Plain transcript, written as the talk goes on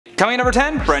Coming at number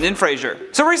 10, Brendan Fraser.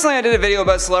 So recently I did a video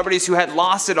about celebrities who had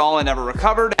lost it all and never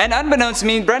recovered, and unbeknownst to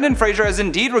me, Brendan Fraser has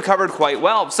indeed recovered quite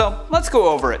well, so let's go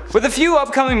over it. With a few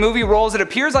upcoming movie roles, it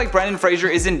appears like Brendan Fraser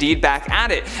is indeed back at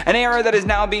it, an era that is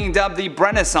now being dubbed the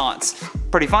Brennaissance.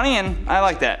 Pretty funny, and I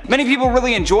like that. Many people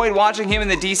really enjoyed watching him in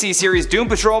the DC series Doom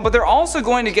Patrol, but they're also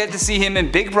going to get to see him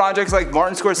in big projects like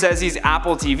Martin Scorsese's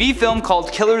Apple TV film called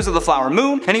Killers of the Flower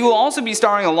Moon, and he will also be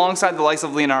starring alongside the likes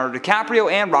of Leonardo DiCaprio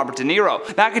and Robert De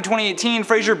Niro. Back in 2018,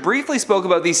 Fraser briefly spoke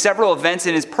about these several events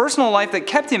in his personal life that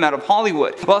kept him out of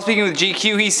Hollywood. While speaking with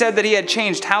GQ, he said that he had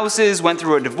changed houses, went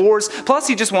through a divorce, plus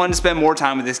he just wanted to spend more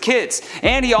time with his kids.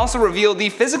 And he also revealed the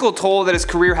physical toll that his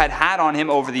career had had on him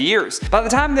over the years. By the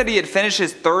time that he had finished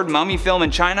his third Mummy film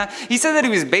in China, he said that he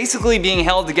was basically being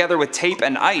held together with tape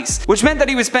and ice, which meant that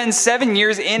he would spend 7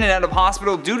 years in and out of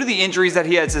hospital due to the injuries that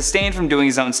he had sustained from doing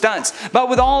his own stunts. But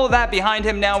with all of that behind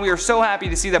him now, we are so happy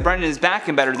to see that Brendan is back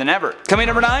and better than ever. Coming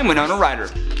number 9, Winona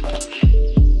Ryder.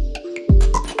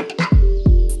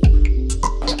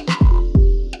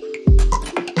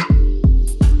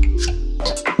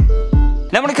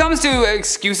 Now when it comes to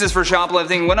excuses for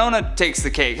shoplifting, Winona takes the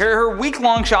cake. Her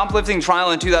week-long shoplifting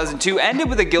trial in 2002 ended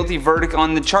with a guilty verdict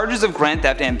on the charges of grand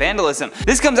theft and vandalism.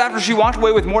 This comes after she walked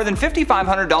away with more than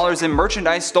 $5,500 in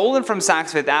merchandise stolen from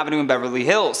Saks Fifth Avenue in Beverly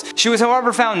Hills. She was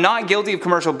however found not guilty of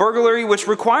commercial burglary, which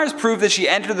requires proof that she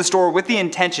entered the store with the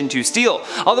intention to steal.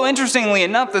 Although interestingly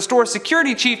enough, the store's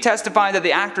security chief testified that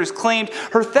the actress claimed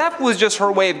her theft was just her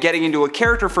way of getting into a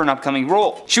character for an upcoming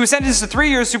role. She was sentenced to 3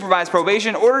 years supervised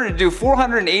probation, ordered to do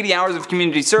 480 hours of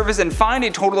community service, and fined a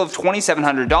total of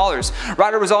 $2,700.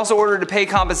 Ryder was also ordered to pay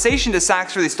compensation to Saks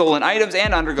for the stolen items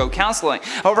and undergo counseling.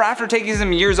 However, after taking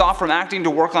some years off from acting to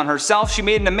work on herself, she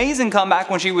made an amazing comeback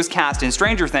when she was cast in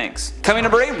Stranger Things. Coming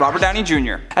number 8, Robert Downey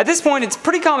Jr. At this point, it's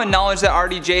pretty common knowledge that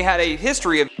RDJ had a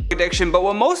history of addiction, but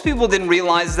what most people didn't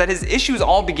realize is that his issues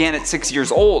all began at 6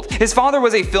 years old. His father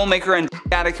was a filmmaker and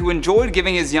addict who enjoyed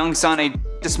giving his young son a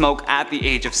to smoke at the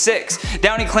age of 6.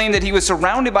 Downey claimed that he was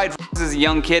surrounded by drugs as a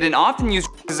young kid and often used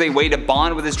drugs as a way to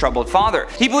bond with his troubled father.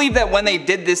 He believed that when they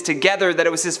did this together, that it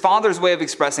was his father's way of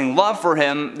expressing love for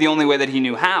him, the only way that he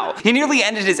knew how. He nearly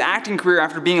ended his acting career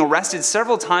after being arrested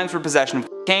several times for possession of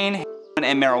cocaine, heroin,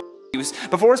 and marijuana use,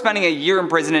 before spending a year in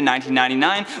prison in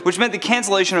 1999, which meant the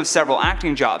cancellation of several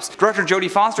acting jobs. Director Jodie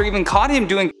Foster even caught him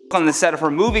doing on the set of her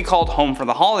movie called Home for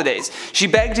the Holidays. She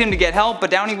begged him to get help,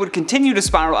 but Downey would continue to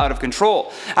spiral out of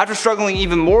control. After struggling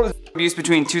even more with abuse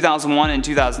between 2001 and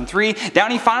 2003,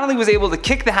 Downey finally was able to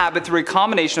kick the habit through a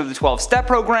combination of the 12-step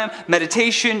program,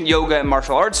 meditation, yoga, and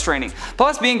martial arts training.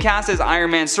 Plus, being cast as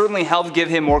Iron Man certainly helped give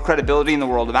him more credibility in the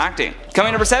world of acting.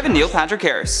 Coming number 7, Neil Patrick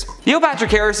Harris. Neil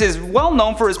Patrick Harris is well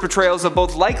known for his portrayals of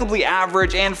both likably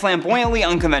average and flamboyantly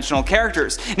unconventional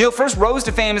characters. Neil first rose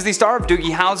to fame as the star of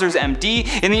Doogie Howser's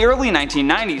MD in the early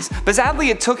 1990s, but sadly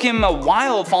it took him a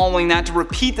while following that to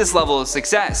repeat this level of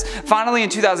success. Finally in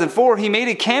 2004, he made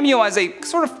a cameo as a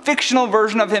sort of fictional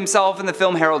version of himself in the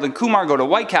film Harold and Kumar Go to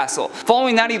White Castle.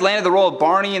 Following that, he landed the role of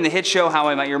Barney in the hit show How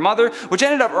I Met Your Mother, which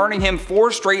ended up earning him 4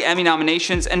 straight Emmy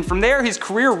nominations, and from there his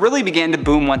career really began to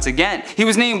boom once again. He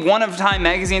was named one of Time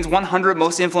Magazine's 100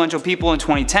 most influential people in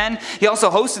 2010. He also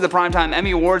hosted the Primetime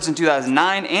Emmy Awards in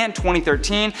 2009 and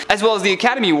 2013, as well as the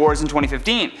Academy Awards in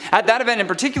 2015. At that event in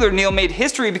particular, Neil made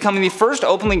history becoming the first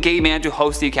openly gay man to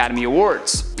host the Academy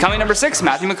Awards. Coming number 6,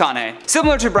 Matthew McConaughey.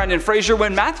 Similar to Brendan Fraser,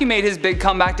 when Matthew made his big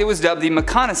comeback, it was dubbed the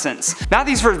McConaissance.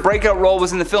 Matthew's first breakout role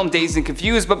was in the film Dazed and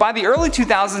Confused, but by the early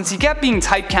 2000s he kept being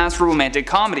typecast for romantic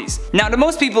comedies. Now to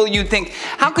most people you'd think,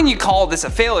 how can you call this a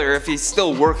failure if he's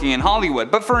still working in Hollywood?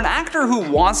 But for an actor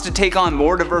who wants to take on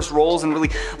more diverse roles and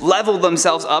really level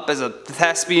themselves up as a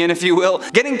thespian, if you will,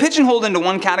 getting pigeonholed into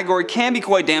one category can be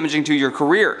quite damaging to your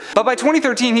career. But by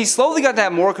 2013 he slowly got to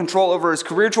have more control over his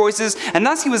career choices, and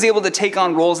thus he was able to take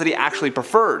on roles that he actually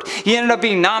preferred. He ended up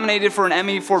being nominated for an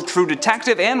Emmy for True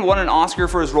Detective and won an Oscar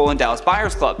for his role in Dallas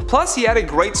Buyers Club. Plus, he had a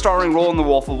great starring role in The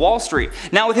Wolf of Wall Street.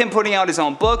 Now with him putting out his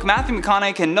own book, Matthew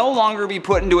McConaughey can no longer be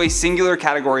put into a singular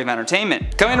category of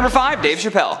entertainment. Coming number 5, Dave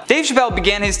Chappelle. Dave Chappelle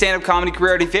began his stand-up comedy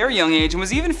career at a very young age and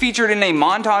was even featured in a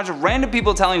montage of random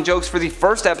people telling jokes for the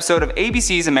first episode of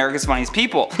ABC's America's Funniest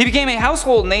People. He became a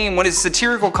household name when his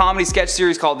satirical comedy sketch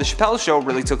series called The Chappelle Show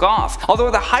really took off. Although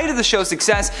at the height of the show's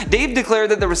success, Dave declared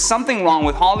that there was something wrong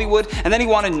with Hollywood and that he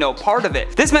wanted no part of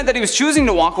it. This meant that he was choosing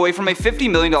to walk away from a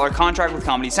 $50 million contract with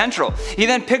Comedy Central. He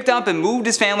then picked up and moved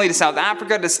his family to South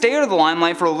Africa to stay out of the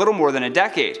limelight for a little more than a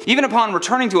decade. Even upon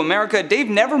returning to America, Dave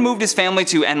never moved his family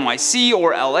to NYC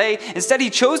or LA. Instead, he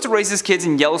chose to raise his kids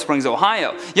in Yellow Springs,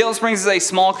 Ohio. Yellow Springs is a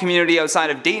small community outside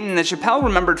of Dayton that Chappelle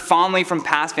remembered fondly from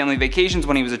past family vacations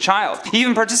when he was a child. He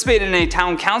even participated in a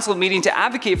town council meeting to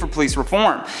advocate for police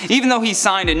reform, even though he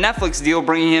signed a Netflix deal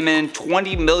bringing him in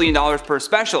 $20 million per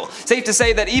special. Safe to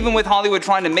say that even with Hollywood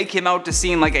trying to make him out to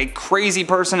seem like a crazy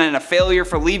person and a failure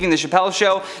for leaving the Chappelle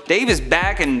Show, Dave is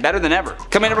back and better than ever.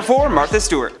 Coming number 4, Martha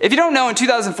Stewart. If you don't know, in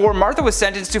 2004, Martha was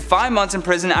sentenced to 5 months in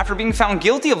prison after being found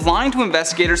guilty of lying to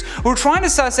investigators who were trying to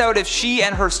suss out if she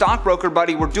and her stockbroker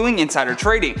buddy were doing insider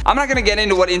trading. I'm not going to get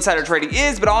into what insider trading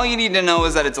is, but all you need to know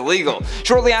is that it's illegal.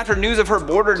 Shortly after news of her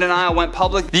border denial went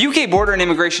public, the UK Border and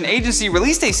Immigration Agency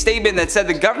released a statement that said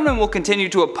the government will continue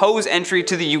to oppose entry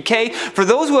to the UK for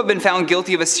those who have been found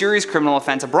guilty of a serious criminal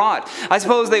offense abroad. I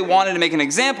suppose they wanted to make an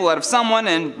example out of someone,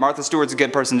 and Martha Stewart's a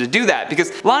good person to do that,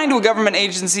 because lying to a government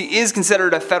agency is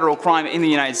considered a federal crime in the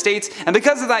United States, and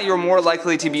because of that you're more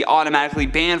likely to be automatically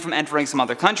banned from entering some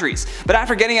other countries. But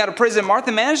after getting out of prison,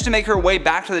 Martha managed to make her way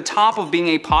back to the top of being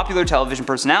a popular television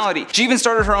personality. She even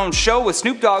started her own show with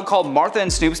Snoop Dogg called Martha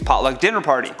and Snoop's Potluck Dinner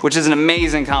Party, which is an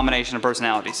amazing combination of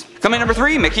personalities. Coming number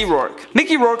 3, Mickey Rourke.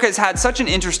 Mickey Rourke has had such an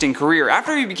interesting career.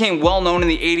 After he became well known in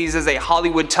the 80s as a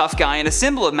Hollywood tough guy and a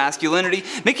symbol of masculinity,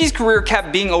 Mickey's career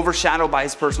kept being overshadowed by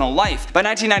his personal life. By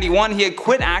 1991, he had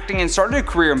quit acting and started a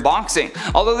career in boxing,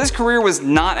 although this career was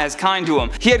not as kind to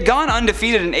him. He had gone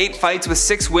undefeated in 8 fights with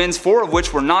 6 wins, 4 of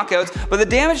which were knockouts, but the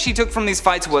damage he took from these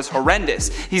fights was horrendous.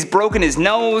 He's broken his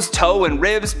nose, toe, and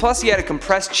ribs, plus he had a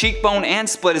compressed cheekbone and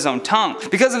split his own tongue.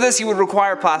 Because of this, he would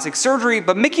require plastic surgery,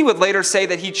 but Mickey would later say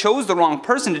that he chose the wrong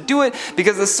person to do it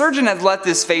because the surgeon had left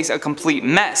his face a complete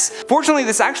mess. Fortunately,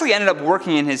 this actually ended up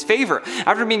working in his favor.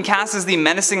 After being cast as the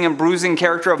menacing and bruising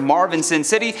character of Marv in Sin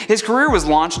City, his career was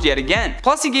launched yet again.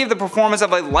 Plus, he gave the performance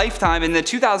of a lifetime in the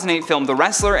 2008 film The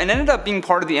Wrestler and ended up being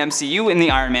part of the MCU in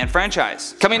the Iron Man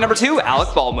franchise. Coming number 2,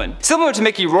 Alec Baldwin. Similar to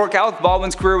Mickey Rourke, Alec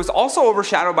Baldwin's career was also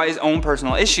overshadowed by his own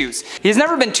personal issues. He has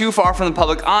never been too far from the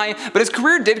public eye, but his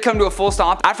career did come to a full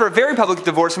stop after a very public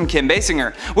divorce from Kim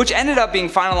Basinger, which ended up being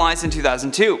finalized in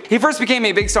 2002. He first became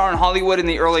a big star in Hollywood in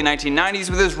the early 1990s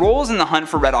with his roles in The Hunt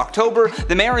for Red October,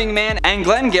 The Marrying Man, and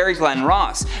Glenn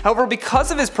Ross. However,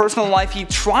 because of his personal life, he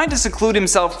tried to seclude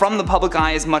himself from the public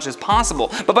eye as much as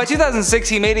possible, but by 2006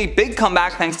 he made a big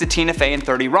comeback thanks to Tina Fey and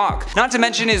 30 Rock, not to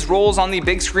mention his roles on the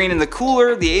big screen in The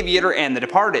Cooler, The Aviator, and The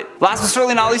Departed. Last but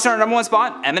certainly not least, on our number 1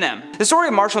 spot, Eminem. The story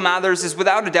of Marshall Mathers is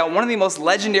without a doubt one of the most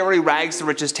legendary rags to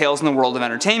riches tales in the world of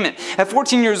entertainment. At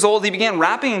 14 years old, he began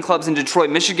rapping in clubs in Detroit,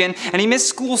 Michigan, and he missed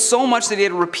school so much that he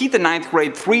had to repeat the 9th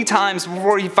grade 3 times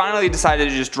before he finally decided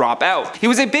to just drop out. He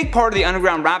was a big part of the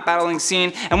underground rap battling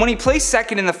scene, and when he placed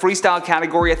 2nd in the freestyle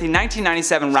category at the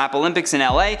 1997 Rap Olympics in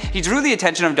LA, he drew the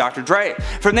attention of Dr. Dre.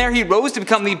 From there, he rose to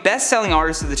become the best-selling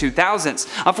artist of the 2000s.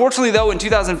 Unfortunately though, in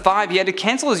 2005 he had to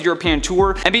cancel his European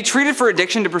tour and be treated for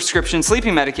addiction to prescription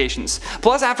sleeping medications.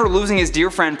 Plus, after losing his dear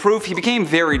friend Proof, he became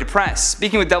very depressed.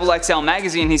 Speaking with XXL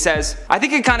magazine, he says, "I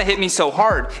think it kinda hit me so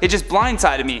hard, it just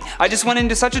blindsided me. I just went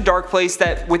into such a dark place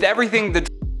that with everything, the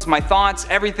my thoughts,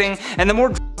 everything, and the more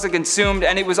drugs I consumed,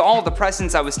 and it was all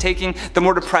depressants I was taking, the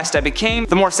more depressed I became,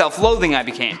 the more self-loathing I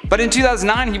became." But in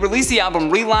 2009 he released the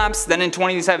album Relapse, then in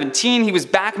 2017 he was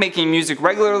back making music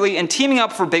regularly and teaming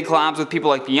up for big collabs with people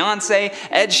like Beyonce,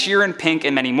 Ed Sheeran, Pink,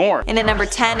 and many more. And at number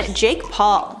 10, Jake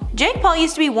Paul. Jake Paul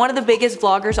used to be one of the biggest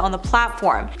vloggers on the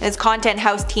platform, and his content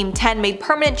house Team 10 made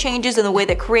permanent changes in the way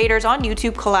that creators on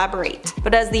YouTube collaborate.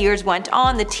 But as the years went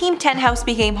on, the Team 10 house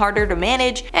became harder to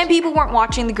manage and people weren't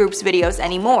watching the group's videos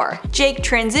anymore. Jake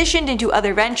transitioned into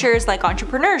other ventures like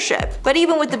entrepreneurship, but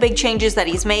even with the big changes that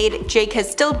he's made, Jake has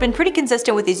still been pretty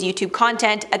consistent with his YouTube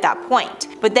content at that point.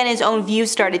 But then his own views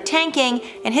started tanking,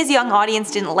 and his young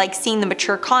audience didn't like seeing the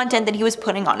mature content that he was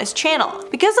putting on his channel.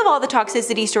 Because of all the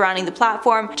toxicity surrounding the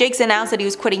platform, Jake's announced that he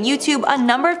was quitting YouTube a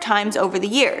number of times over the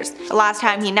years. The last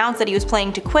time he announced that he was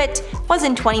planning to quit was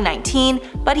in 2019,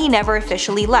 but he never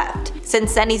officially left.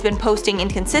 Since then he's been posting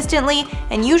inconsistently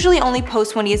and usually only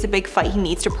posts when he has a big fight he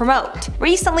needs to promote.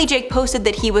 Recently Jake posted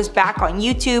that he was back on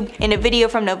YouTube in a video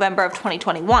from November of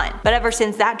 2021, but ever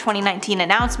since that 2019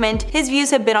 announcement, his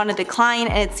views have been on a decline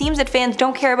and it seems that fans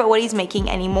don't care about what he's making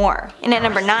anymore. And at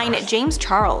number 9, James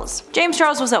Charles. James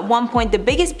Charles was at one point the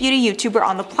biggest beauty YouTuber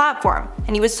on the platform,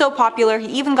 and he was so popular he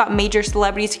even got major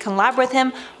celebrities to collab with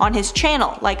him on his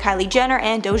channel like Kylie Jenner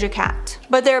and Doja Cat.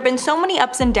 But there have been so many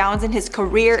ups and downs in his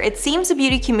career, it seems the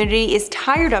beauty community is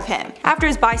tired of him. After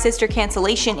his Bi-Sister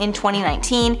cancellation in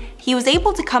 2019, he was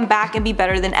able to come back and be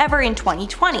better than ever in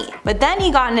 2020. But then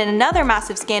he got in another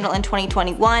massive scandal in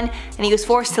 2021, and he was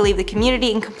forced to leave the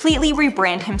community and completely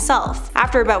rebrand himself.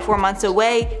 After about 4 months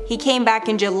away, he came back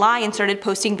in July and started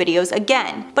posting videos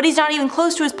again. But he's not even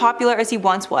close to as popular as he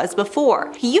once was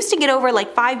before. He used to get over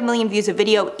like 5 million views a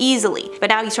video easily,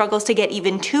 but now he struggles to get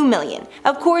even 2 million.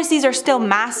 Of course, these are still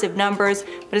massive numbers,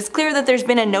 but it's clear that there's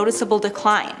been a noticeable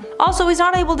decline. Also, he's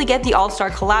not able to get the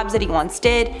all-star collabs that he once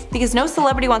did, because no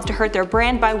celebrity wants to hurt their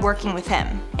brand by working with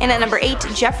him. And at number 8,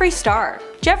 Jeffree Star.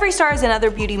 Jeffree Star is another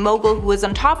beauty mogul who was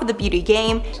on top of the beauty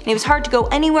game, and it was hard to go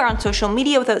anywhere on social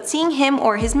media without seeing him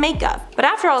or his makeup. But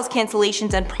after all his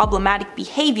cancellations and problematic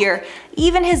behavior,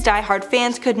 even his die-hard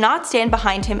fans could not stand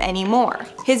behind him anymore.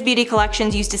 His beauty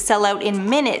collections used to sell out in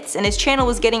minutes, and his channel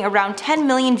was getting around 10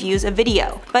 million views a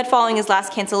video. But following his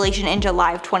last cancellation in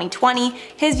July of 2020,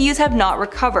 his views have not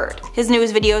recovered. His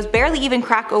newest videos barely even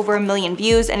crack over 1 million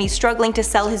views, and he's struggling to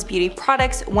sell his beauty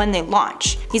products when they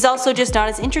launch. He's also just not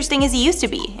as interesting as he used to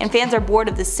be, and fans are bored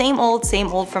of the same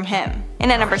old from him.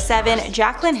 And at number 7,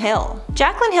 Jaclyn Hill.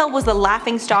 Jaclyn Hill was the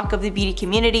laughingstock of the beauty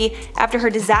community after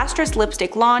her disastrous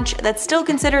lipstick launch that's still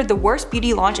considered the worst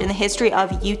beauty launch in the history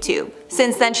of YouTube.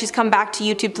 Since then, she's come back to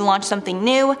YouTube to launch something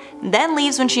new, then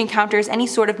leaves when she encounters any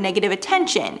sort of negative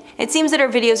attention. It seems that her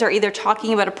videos are either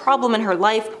talking about a problem in her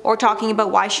life or talking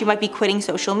about why she might be quitting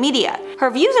social media.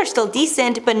 Her views are still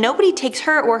decent, but nobody takes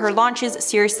her or her launches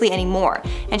seriously anymore,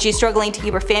 and she's struggling to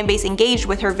keep her fanbase engaged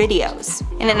with her videos.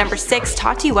 And at number 6,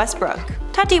 Tati Westbrook.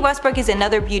 Tati Westbrook is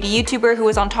another beauty YouTuber who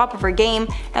was on top of her game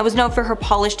and was known for her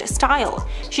polished style.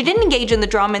 She didn't engage in the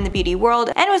drama in the beauty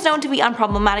world and was known to be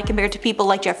unproblematic compared to people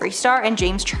like Jeffree Star and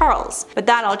James Charles. But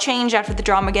that all changed after the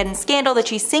Dramageddon scandal that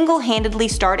she single-handedly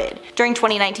started. During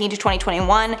 2019 to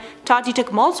 2021, Tati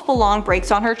took multiple long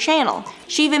breaks on her channel.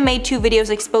 She even made 2 videos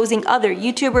exposing other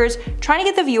YouTubers, trying to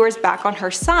get the viewers back on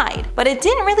her side. But it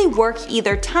didn't really work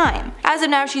either time. As of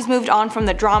now, she's moved on from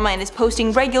the drama and is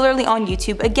posting regularly on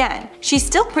YouTube again. She's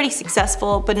still pretty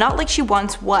successful, but not like she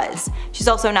once was. She's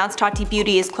also announced Tati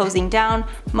Beauty is closing down,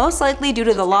 most likely due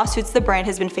to the lawsuits the brand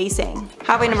has been facing.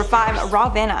 Halfway number 5,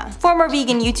 Rawvanna. Former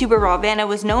vegan YouTuber Rawvanna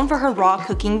was known for her raw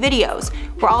cooking videos,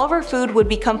 where all of her food would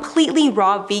be completely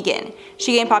raw vegan.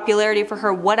 She gained popularity for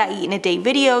her What I Eat in a Day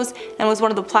videos and was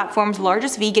one of the platform's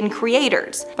largest vegan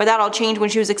creators. But that all changed when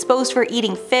she was exposed for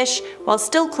eating fish while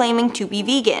still claiming to be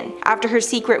vegan. After her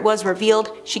secret was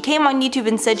revealed, she came on YouTube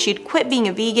and said she'd quit being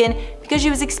a vegan because she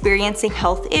was experiencing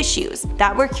health issues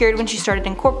that were cured when she started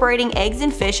incorporating eggs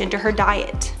and fish into her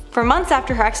diet. For months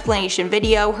after her explanation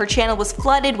video, her channel was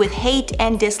flooded with hate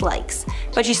and dislikes,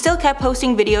 but she still kept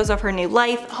posting videos of her new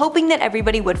life, hoping that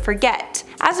everybody would forget.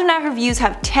 As of now, her views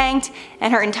have tanked,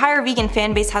 and her entire vegan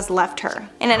fanbase has left her.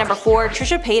 And at number 4,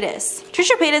 Trisha Paytas.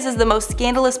 Trisha Paytas is the most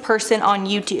scandalous person on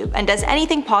YouTube and does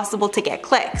anything possible to get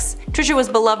clicks. Trisha was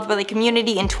beloved by the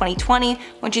community in 2020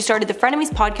 when she started the Frenemies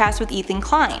podcast with Ethan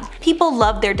Klein. People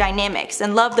loved their dynamics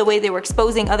and loved the way they were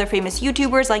exposing other famous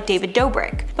YouTubers like David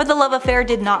Dobrik. But the love affair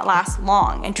did not last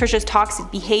long, and Trisha's toxic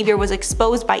behavior was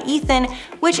exposed by Ethan,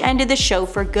 which ended the show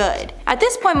for good. At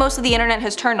this point, most of the internet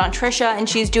has turned on Trisha, and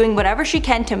she's doing whatever she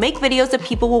can to make videos that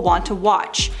people will want to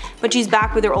watch. But she's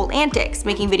back with her old antics,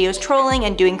 making videos trolling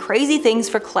and doing crazy things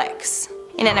for clicks.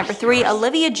 And at number 3,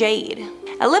 Olivia Jade.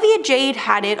 Olivia Jade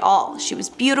had it all. She was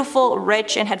beautiful,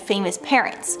 rich, and had famous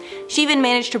parents. She even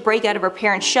managed to break out of her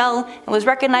parents' shell and was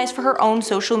recognized for her own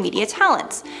social media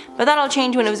talents. But that all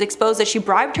changed when it was exposed that she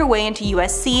bribed her way into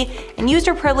USC and used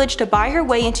her privilege to buy her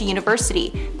way into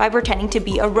university by pretending to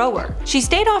be a rower. She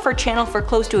stayed off her channel for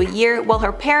close to a year while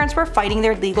her parents were fighting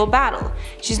their legal battle.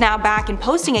 She's now back and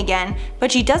posting again,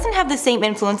 but she doesn't have the same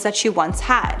influence that she once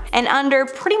had. And under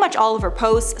pretty much all of her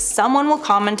posts, someone will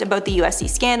comment about the USC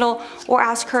scandal or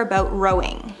ask her about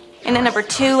rowing. And at number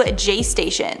 2, Jay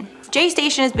Station. Jay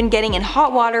Station has been getting in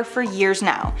hot water for years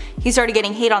now. He started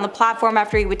getting hate on the platform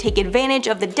after he would take advantage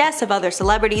of the deaths of other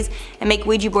celebrities and make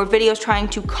Ouija board videos trying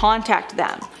to contact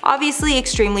them. Obviously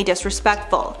extremely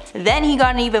disrespectful. Then he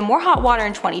got in even more hot water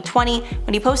in 2020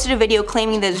 when he posted a video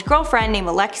claiming that his girlfriend named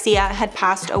Alexia had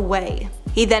passed away.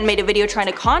 He then made a video trying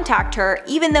to contact her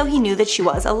even though he knew that she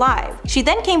was alive. She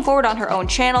then came forward on her own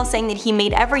channel saying that he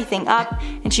made everything up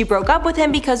and she broke up with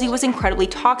him because he was incredibly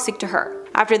toxic to her.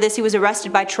 After this, he was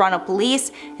arrested by Toronto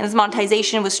police and his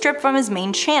monetization was stripped from his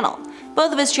main channel.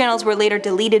 Both of his channels were later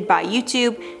deleted by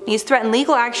YouTube and he's threatened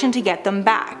legal action to get them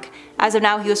back. As of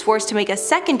now, he was forced to make a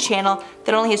second channel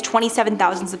that only has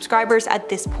 27,000 subscribers at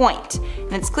this point,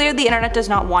 and it's clear the internet does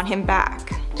not want him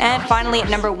back. And finally at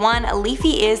number 1,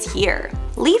 Leafy is here.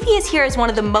 Leafy is here as one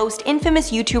of the most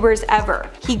infamous YouTubers ever.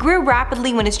 He grew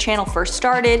rapidly when his channel first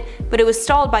started, but it was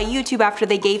stalled by YouTube after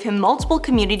they gave him multiple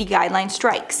community guideline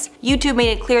strikes. YouTube made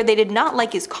it clear they did not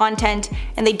like his content,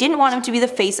 and they didn't want him to be the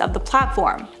face of the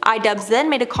platform. iDubbbz then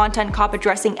made a content cop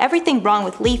addressing everything wrong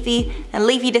with Leafy, and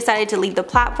Leafy decided to leave the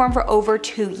platform for over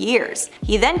 2 years.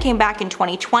 He then came back in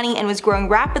 2020 and was growing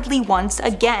rapidly once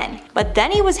again. But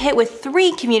then he was hit with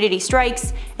 3 community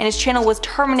strikes, and his channel was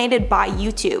terminated by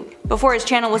YouTube. Before his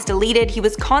channel was deleted, he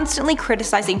was constantly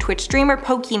criticizing Twitch streamer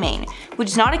Pokimane, which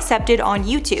is not accepted on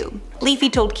YouTube. Leafy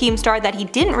told Keemstar that he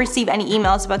didn't receive any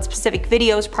emails about specific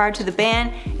videos prior to the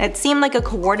ban, and it seemed like a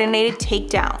coordinated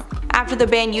takedown. After the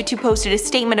ban, YouTube posted a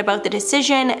statement about the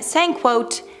decision, saying,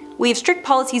 quote, "We have strict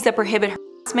policies that prohibit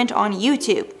harassment on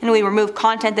YouTube, and we remove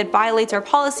content that violates our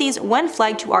policies when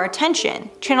flagged to our attention.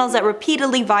 Channels that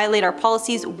repeatedly violate our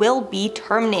policies will be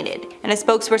terminated." And a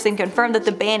spokesperson confirmed that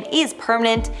the ban is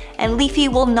permanent, and Leafy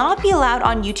will not be allowed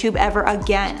on YouTube ever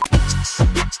again.